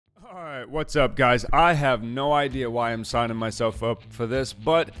What's up, guys? I have no idea why I'm signing myself up for this,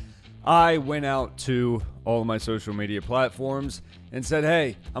 but I went out to all of my social media platforms and said,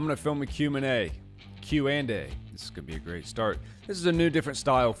 hey, I'm going to film a Q&A. Q&A. This is going to be a great start. This is a new, different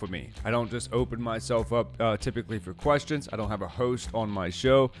style for me. I don't just open myself up typically for questions. I don't have a host on my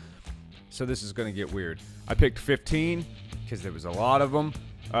show, so this is going to get weird. I picked 15 because there was a lot of them.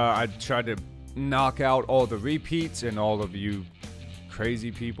 I tried to knock out all the repeats and all of you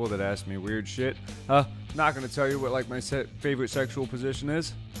crazy people that ask me weird shit. Not gonna tell you what like my favorite sexual position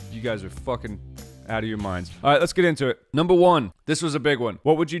is. You guys are fucking out of your minds. All right, let's get into it. Number 1, this was a big one.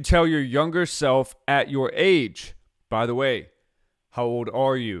 What would you tell your younger self at your age? By the way, how old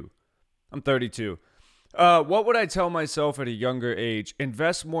are you? I'm 32. What would I tell myself at a younger age?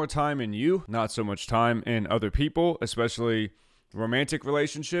 Invest more time in you, not so much time in other people, especially romantic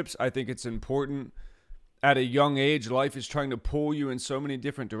relationships. I think it's important. At a young age, life is trying to pull you in so many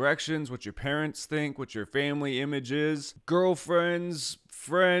different directions. What your parents think, what your family image is, girlfriends,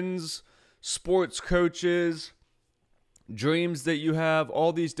 friends, sports coaches, dreams that you have,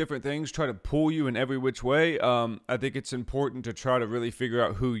 all these different things try to pull you in every which way. I think it's important to try to really figure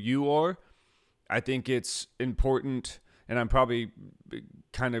out who you are. I think it's important, and I'm probably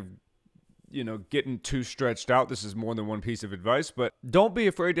kind of, getting too stretched out. This is more than one piece of advice, but don't be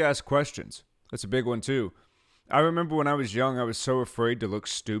afraid to ask questions. That's a big one too. I remember when I was young, I was so afraid to look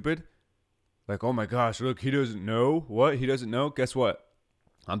stupid. Like, oh my gosh, look, he doesn't know. What? He doesn't know? Guess what?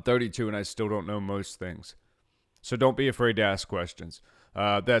 I'm 32 and I still don't know most things. So don't be afraid to ask questions.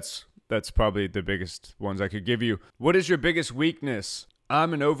 That's probably the biggest ones I could give you. What is your biggest weakness?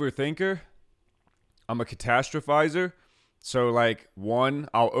 I'm an overthinker. I'm a catastrophizer. So like, one,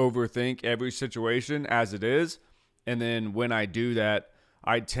 I'll overthink every situation as it is. And then when I do that,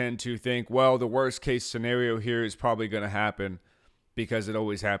 I tend to think, well, the worst case scenario here is probably going to happen because it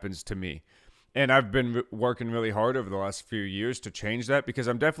always happens to me. And I've been working really hard over the last few years to change that because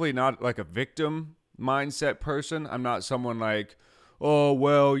I'm definitely not like a victim mindset person. I'm not someone like, oh,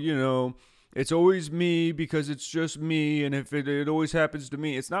 well, it's always me because it's just me. And if it always happens to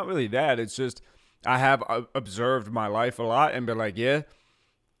me, it's not really that. It's just I have observed my life a lot and been like, yeah,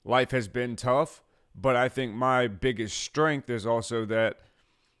 life has been tough. But I think my biggest strength is also that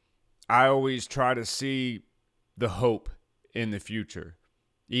I always try to see the hope in the future,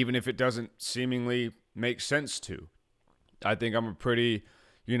 even if it doesn't seemingly make sense to. I think I'm a pretty,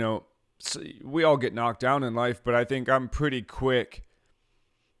 we all get knocked down in life, but I think I'm pretty quick,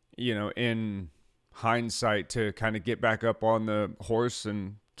 in hindsight to kind of get back up on the horse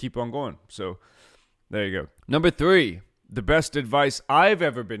and keep on going. So there you go. Number 3. The best advice I've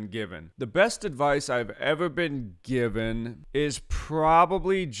ever been given. The best advice I've ever been given is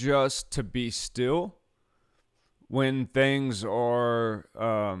probably just to be still when things are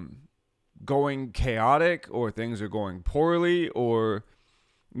going chaotic or things are going poorly or,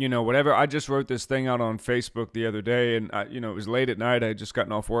 whatever. I just wrote this thing out on Facebook the other day and, it was late at night. I had just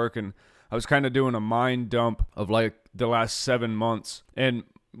gotten off work and I was kind of doing a mind dump of like the last 7 months. And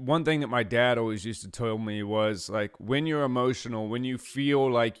one thing that my dad always used to tell me was like, when you're emotional, when you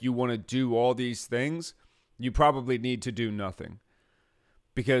feel like you want to do all these things, you probably need to do nothing.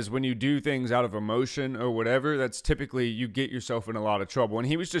 Because when you do things out of emotion or whatever, that's typically you get yourself in a lot of trouble. And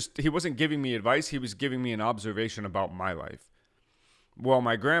he wasn't giving me advice. He was giving me an observation about my life. Well,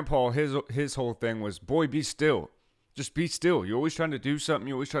 my grandpa, his whole thing was, boy, be still. Just be still. You're always trying to do something.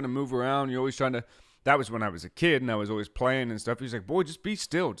 You're always trying to move around. You're always trying to... That was when I was a kid and I was always playing and stuff. He's like, boy, just be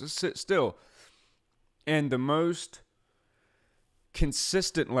still. Just sit still. And the most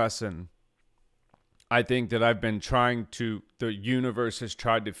consistent lesson I think that I've been the universe has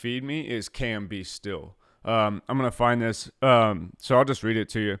tried to feed me is Cam, be still. I'm going to find this. So I'll just read it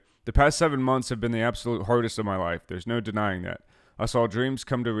to you. The past 7 months have been the absolute hardest of my life. There's no denying that. I saw dreams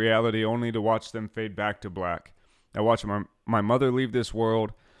come to reality only to watch them fade back to black. I watched my mother leave this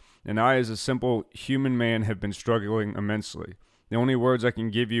world. And I, as a simple human man, have been struggling immensely. The only words I can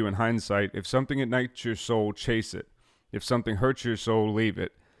give you in hindsight, if something ignites your soul, chase it. If something hurts your soul, leave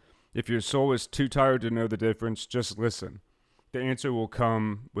it. If your soul is too tired to know the difference, just listen. The answer will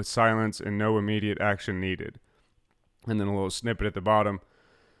come with silence and no immediate action needed. And then a little snippet at the bottom.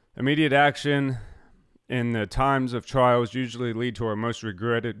 Immediate action in the times of trials usually lead to our most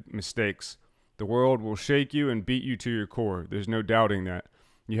regretted mistakes. The world will shake you and beat you to your core. There's no doubting that.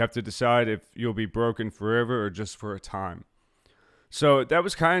 You have to decide if you'll be broken forever or just for a time. So that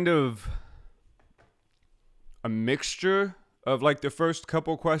was kind of a mixture of like the first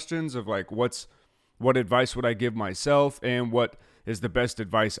couple questions of like what advice would I give myself and what is the best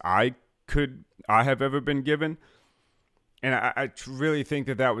advice I have ever been given. And I really think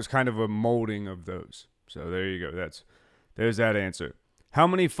that was kind of a molding of those. So there you go. There's that answer. How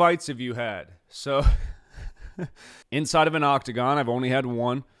many fights have you had? So inside of an octagon, I've only had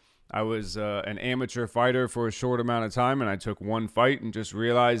one. I was an amateur fighter for a short amount of time, and I took one fight and just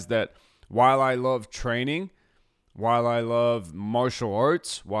realized that while I love training, while I love martial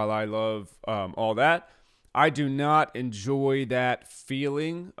arts, while I love all that, I do not enjoy that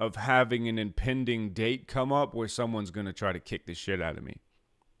feeling of having an impending date come up where someone's going to try to kick the shit out of me,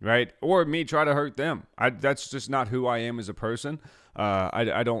 right? Or me try to hurt them. That's just not who I am as a person.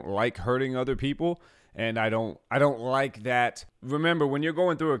 I don't like hurting other people, and I don't like that. Remember, when you're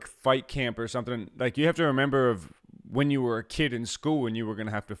going through a fight camp or something, like, you have to remember of when you were a kid in school and you were going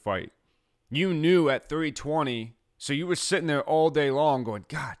to have to fight. You knew at 3:20, so you were sitting there all day long going,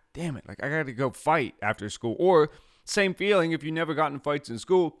 God damn it, like, I got to go fight after school. Or same feeling if you never got in fights in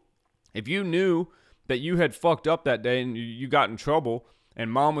school. If you knew that you had fucked up that day and you got in trouble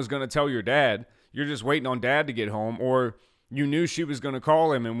and mom was going to tell your dad, you're just waiting on dad to get home, or you knew she was going to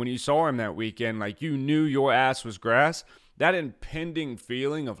call him, and when you saw him that weekend, like, you knew your ass was grass, that impending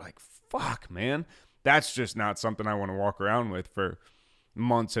feeling of like, fuck, man, that's just not something I want to walk around with for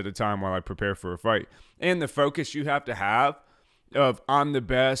months at a time while I prepare for a fight. And the focus you have to have of I'm the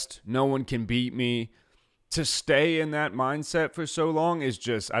best, no one can beat me, to stay in that mindset for so long is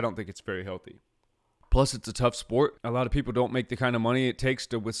just, I don't think it's very healthy. Plus, it's a tough sport. A lot of people don't make the kind of money it takes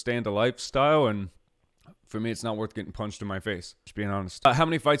to withstand a lifestyle, and for me, it's not worth getting punched in my face, just being honest. How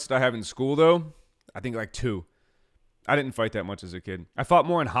many fights did I have in school, though? I think like 2. I didn't fight that much as a kid. I fought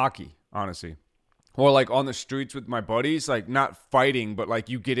more in hockey, honestly. Or like on the streets with my buddies, like not fighting, but like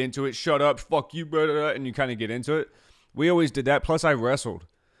you get into it, shut up, fuck you, blah, blah, blah, and you kind of get into it. We always did that. Plus, I wrestled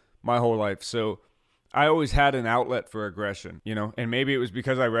my whole life. So I always had an outlet for aggression, you know, and maybe it was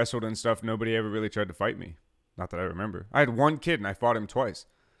because I wrestled and stuff. Nobody ever really tried to fight me. Not that I remember. I had one kid and I fought him twice.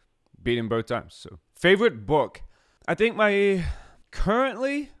 Beat him both times. So favorite book. I think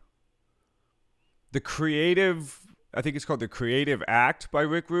currently I think it's called The Creative Act by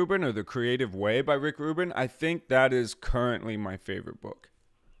Rick Rubin, or The Creative Way by Rick Rubin. I think that is currently my favorite book.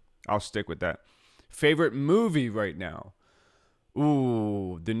 I'll stick with that. Favorite movie right now.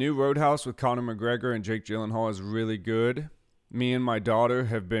 Ooh, the new Roadhouse with Conor McGregor and Jake Gyllenhaal is really good. Me and my daughter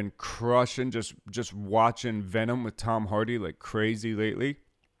have been crushing just watching Venom with Tom Hardy like crazy lately.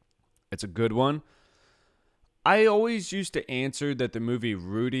 It's a good one. I always used to answer that the movie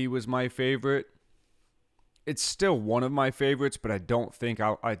Rudy was my favorite. It's still one of my favorites, but I don't think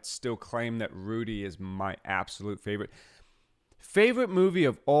I'd still claim that Rudy is my absolute favorite. Favorite movie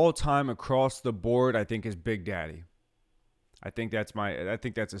of all time across the board, I think, is Big Daddy. I think that's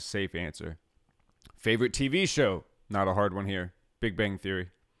a safe answer. Favorite TV show, not a hard one here. Big Bang Theory.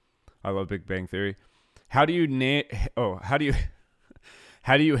 I love Big Bang Theory. How do you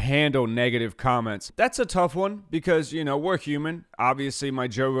handle negative comments? That's a tough one because, you know, we're human. Obviously, my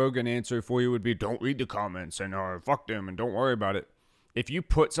Joe Rogan answer for you would be don't read the comments and fuck them and don't worry about it. If you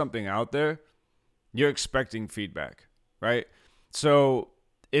put something out there, you're expecting feedback, right? So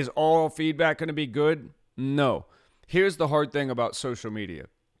is all feedback going to be good? No. Here's the hard thing about social media.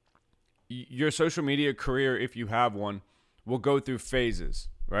 Your social media career, if you have one, will go through phases,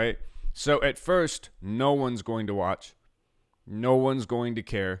 right? So at first, no one's going to watch. No one's going to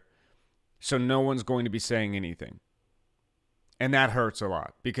care. So no one's going to be saying anything. And that hurts a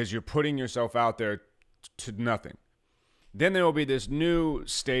lot because you're putting yourself out there to nothing. Then there will be this new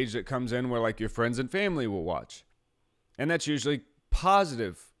stage that comes in where like your friends and family will watch. And that's usually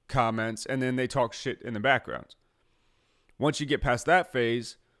positive comments, and then they talk shit in the background. Once you get past that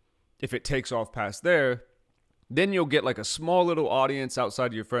phase, if it takes off past there, then you'll get like a small little audience outside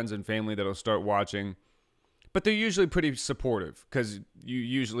of your friends and family that'll start watching. But they're usually pretty supportive because you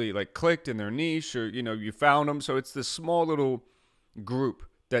usually like clicked in their niche or, you know, you found them. So it's this small little group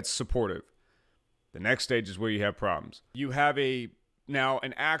that's supportive. The next stage is where you have problems. You have now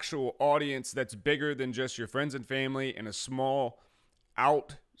an actual audience that's bigger than just your friends and family and a small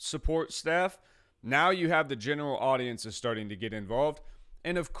out support staff. Now you have the general audience is starting to get involved.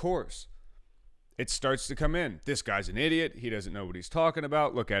 And of course, it starts to come in. This guy's an idiot. He doesn't know what he's talking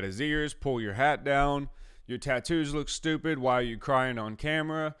about. Look at his ears. Pull your hat down. Your tattoos look stupid. Why are you crying on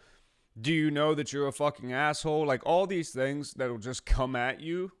camera? Do you know that you're a fucking asshole? Like all these things that'll just come at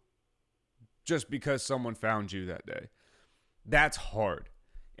you just because someone found you that day. That's hard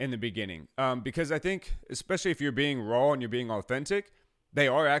in the beginning. Because I think, especially if you're being raw and you're being authentic, they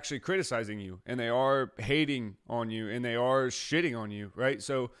are actually criticizing you and they are hating on you and they are shitting on you, right?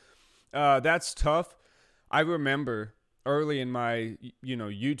 So that's tough. I remember early in my,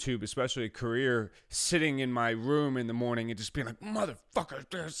 YouTube, especially career, sitting in my room in the morning and just being like,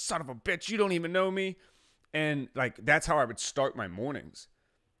 motherfucker, son of a bitch, you don't even know me. And like, that's how I would start my mornings,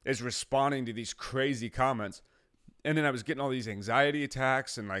 is responding to these crazy comments. And then I was getting all these anxiety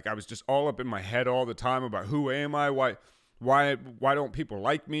attacks, and like, I was just all up in my head all the time about who am I? Why don't people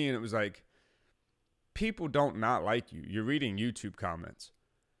like me? And it was like, people don't not like you. You're reading YouTube comments.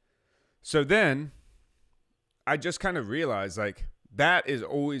 So then I just kind of realized, like, that is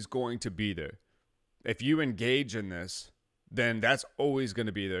always going to be there. If you engage in this, then that's always going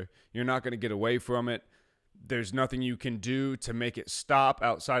to be there. You're not going to get away from it. There's nothing you can do to make it stop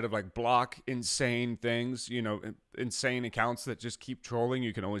outside of like block insane things, insane accounts that just keep trolling.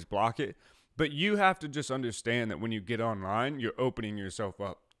 You can always block it. But you have to just understand that when you get online, you're opening yourself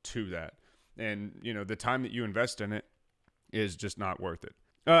up to that. And, the time that you invest in it is just not worth it.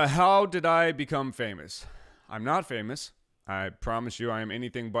 How did I become famous? I'm not famous. I promise you I am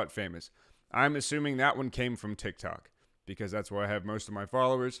anything but famous. I'm assuming that one came from TikTok, because that's where I have most of my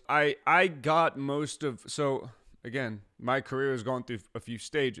followers. I got so again, my career has gone through a few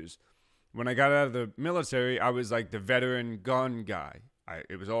stages. When I got out of the military, I was like the veteran gun guy.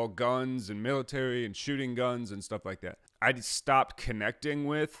 It was all guns and military and shooting guns and stuff like that. I just stopped connecting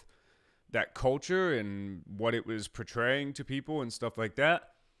with that culture and what it was portraying to people and stuff like that.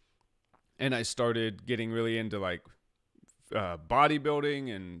 And I started getting really into like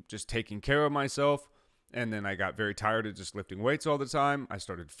bodybuilding and just taking care of myself. And then I got very tired of just lifting weights all the time. I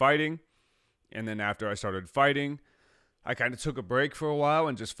started fighting. And then after I started fighting, I kind of took a break for a while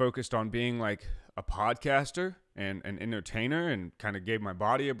and just focused on being like a podcaster and an entertainer, and kind of gave my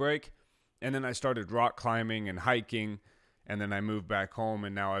body a break. And then I started rock climbing and hiking. And then I moved back home,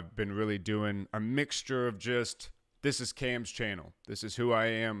 and now I've been really doing a mixture of just, this is Cam's channel. This is who I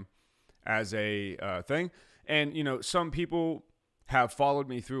am as a thing. And, some people have followed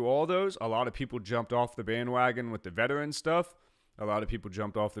me through all those. A lot of people jumped off the bandwagon with the veteran stuff. A lot of people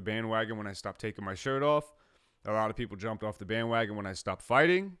jumped off the bandwagon when I stopped taking my shirt off. A lot of people jumped off the bandwagon when I stopped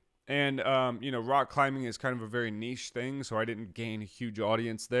fighting. And, rock climbing is kind of a very niche thing, so I didn't gain a huge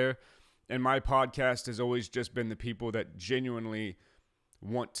audience there. And my podcast has always just been the people that genuinely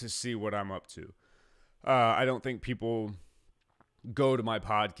want to see what I'm up to. I don't think people go to my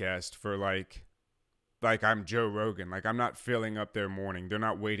podcast for like I'm Joe Rogan. Like, I'm not filling up their morning. They're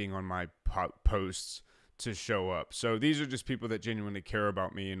not waiting on my posts to show up. So these are just people that genuinely care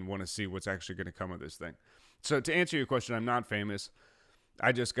about me and want to see what's actually going to come of this thing. So to answer your question, I'm not famous.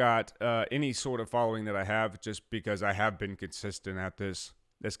 I just got any sort of following that I have just because I have been consistent at this,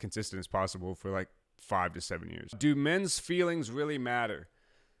 as consistent as possible for like 5 to 7 years. Do men's feelings really matter?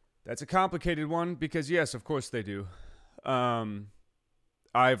 That's a complicated one, because yes, of course they do.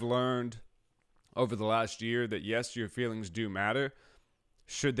 I've learned over the last year that yes, your feelings do matter.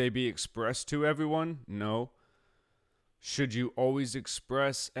 Should they be expressed to everyone? No. Should you always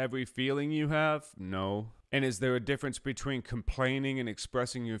express every feeling you have? No. And is there a difference between complaining and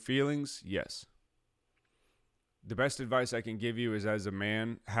expressing your feelings? Yes. The best advice I can give you is, as a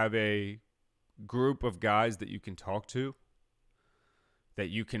man, have a group of guys that you can talk to, that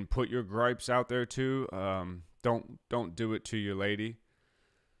you can put your gripes out there to. Don't do it to your lady.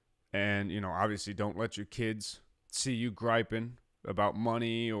 And, obviously don't let your kids see you griping about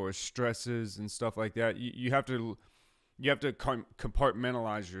money or stresses and stuff like that. You have to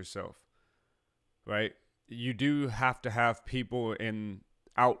compartmentalize yourself, right? You do have to have people and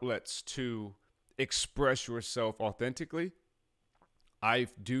outlets to express yourself authentically. I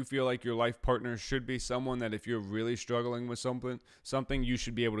do feel like your life partner should be someone that if you're really struggling with something, you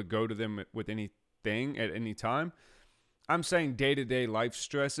should be able to go to them with anything at any time. I'm saying day-to-day life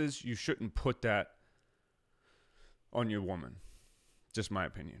stresses, you shouldn't put that on your woman. Just my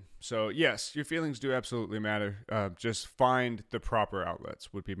opinion. So yes, your feelings do absolutely matter. Just find the proper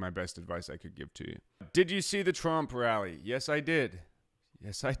outlets would be my best advice I could give to you. Did you see the Trump rally? Yes, I did.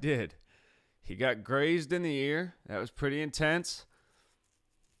 Yes, I did. He got grazed in the ear. That was pretty intense.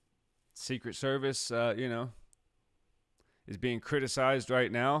 Secret Service, is being criticized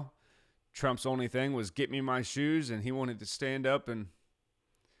right now. Trump's only thing was get me my shoes, and he wanted to stand up and...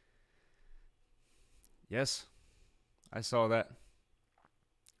 Yes, I saw that.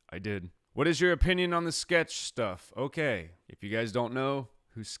 I did. What is your opinion on the Sketch stuff? Okay, if you guys don't know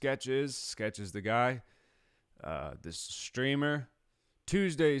who Sketch is the guy, this streamer.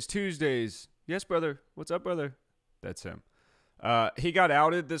 Tuesdays. Yes, brother. What's up, brother? That's him. He got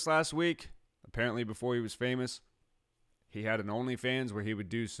outed this last week. Apparently before he was famous. He had an OnlyFans where he would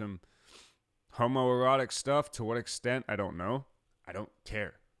do some homoerotic stuff. To what extent, I don't know. I don't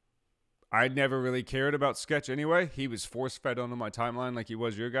care. I never really cared about Sketch anyway. He was force-fed onto my timeline like he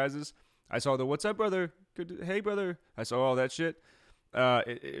was your guys's. I saw the "What's up, brother? Hey, brother." I saw all that shit.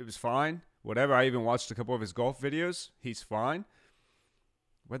 It was fine. Whatever. I even watched a couple of his golf videos. He's fine.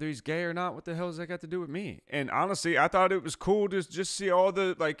 Whether he's gay or not, what the hell does that got to do with me? And honestly, I thought it was cool to just see all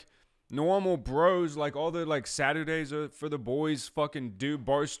the, like, normal bros, like, all the, like, Saturdays are for the boys fucking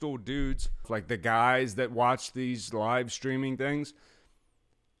barstool dudes. Like, the guys that watch these live streaming things.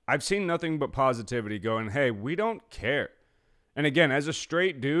 I've seen nothing but positivity going, hey, we don't care. And again, as a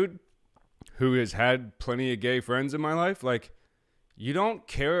straight dude who has had plenty of gay friends in my life, like, you don't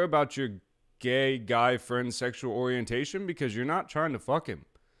care about your gay guy friend's sexual orientation because you're not trying to fuck him.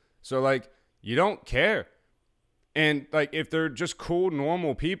 So, like, you don't care. And, like, if they're just cool,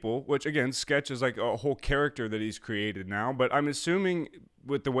 normal people, which, again, Sketch is, like, a whole character that he's created now. But I'm assuming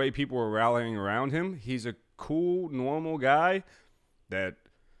with the way people are rallying around him, he's a cool, normal guy that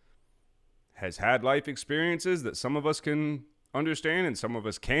has had life experiences that some of us can understand and some of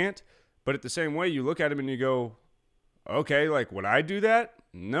us can't. But at the same way, you look at him and you go, okay, like, would I do that?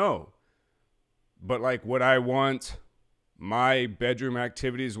 No. But, like, would I want my bedroom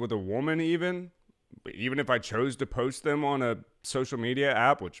activities with a woman even if I chose to post them on a social media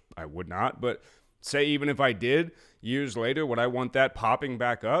app, which I would not, but say even if I did, years later, would I want that popping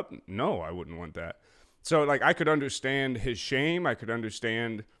back up? No, I wouldn't want that. So, like, I could understand his shame. I could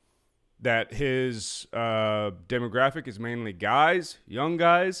understand that his demographic is mainly guys, young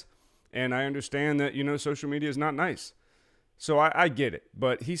guys, and I understand that, you know, social media is not nice. So I get it,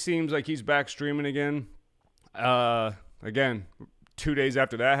 but he seems like he's back streaming again. Again, 2 days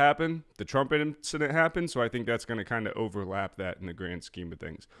after that happened, the Trump incident happened, so I think that's going to kind of overlap that in the grand scheme of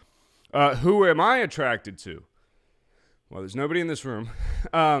things. Who am I attracted to? Well, there's nobody in this room.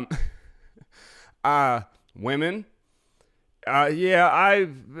 Women. Yeah, I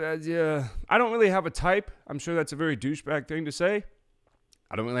don't really have a type. I'm sure that's a very douchebag thing to say.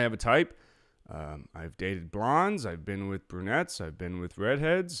 I don't really have a type. I've dated blondes. I've been with brunettes. I've been with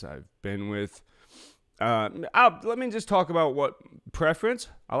redheads. I've been with... let me just talk about what preference.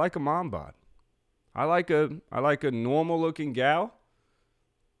 I like a mom bod. I like a normal looking gal.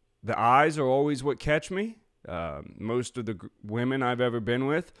 The eyes are always what catch me. Most of the women I've ever been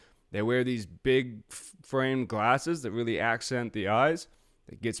with, they wear these big framed glasses that really accent the eyes.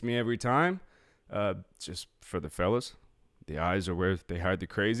 It gets me every time. Just for the fellas, the eyes are where they hide the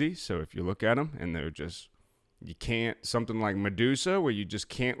crazy. So if you look at them and they're just... You can't, something like Medusa, where you just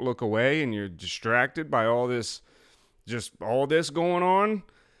can't look away and you're distracted by all this going on.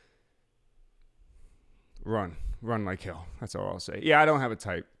 Run like hell. That's all I'll say. Yeah, I don't have a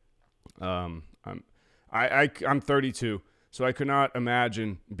type. I'm 32, so I could not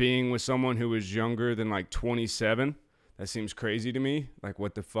imagine being with someone who was younger than like 27. That seems crazy to me. Like,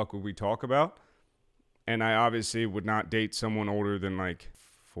 what the fuck would we talk about? And I obviously would not date someone older than like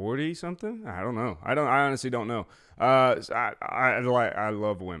 40 something. I don't know. I honestly don't know. I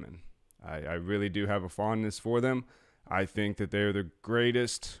love women. I really do have a fondness for them. I think that they're the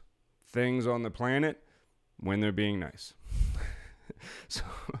greatest things on the planet when they're being nice. So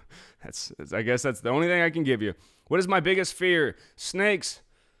I guess that's the only thing I can give you. What is my biggest fear? Snakes.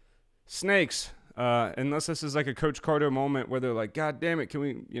 Unless this is like a Coach Carter moment where they're like, God damn it, can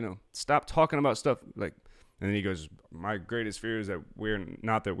we, stop talking about stuff like... And then he goes, my greatest fear is that we're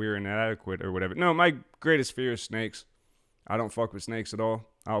inadequate or whatever. No, my greatest fear is snakes. I don't fuck with snakes at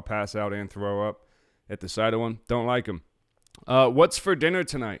all. I'll pass out and throw up at the sight of one. Don't like them. What's for dinner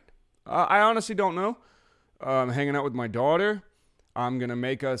tonight? I honestly don't know. I'm hanging out with my daughter. I'm going to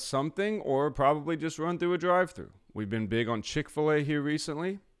make us something or probably just run through a drive-thru. We've been big on Chick-fil-A here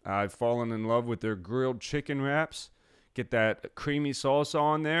recently. I've fallen in love with their grilled chicken wraps. Get that creamy sauce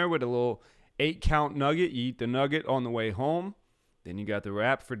on there with a little 8-count nugget. You eat the nugget on the way home. Then you got the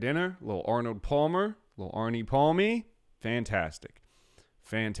wrap for dinner. A little Arnold Palmer. A little Arnie Palmy. Fantastic.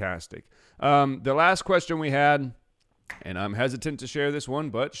 The last question we had, and I'm hesitant to share this one,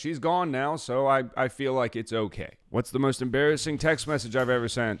 but she's gone now, so I feel like it's okay. What's the most embarrassing text message I've ever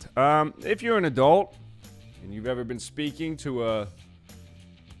sent? If you're an adult and you've ever been speaking to a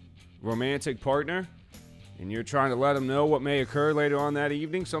romantic partner, and you're trying to let them know what may occur later on that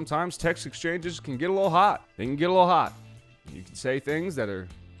evening, sometimes text exchanges can get a little hot. They can get a little hot. You can say things that are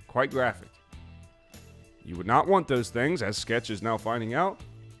quite graphic. You would not want those things, as Sketch is now finding out.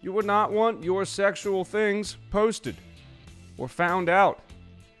 You would not want your sexual things posted or found out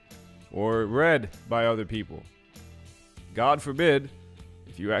or read by other people. God forbid,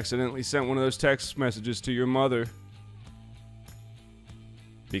 if you accidentally sent one of those text messages to your mother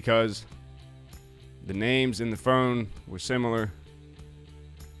because the names in the phone were similar.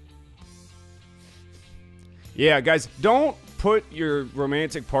 Yeah, guys, don't put your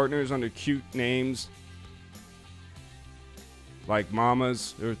romantic partners under cute names like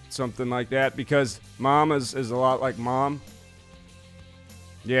Mamas or something like that, because Mamas is a lot like Mom.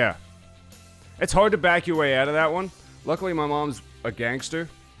 Yeah. It's hard to back your way out of that one. Luckily, my mom's a gangster.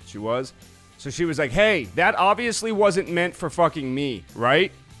 She was. So she was like, hey, that obviously wasn't meant for fucking me,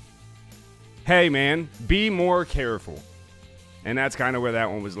 right? Hey, man, be more careful. And that's kind of where that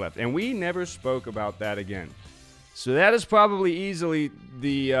one was left. And we never spoke about that again. So that is probably easily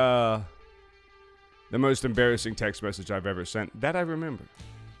the most embarrassing text message I've ever sent that I remember.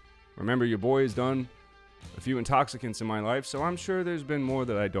 Remember, your boy has done a few intoxicants in my life, so I'm sure there's been more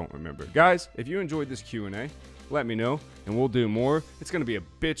that I don't remember. Guys, if you enjoyed this Q&A, let me know, and we'll do more. It's going to be a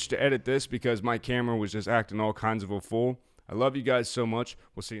bitch to edit this because my camera was just acting all kinds of a fool. I love you guys so much.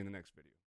 We'll see you in the next video.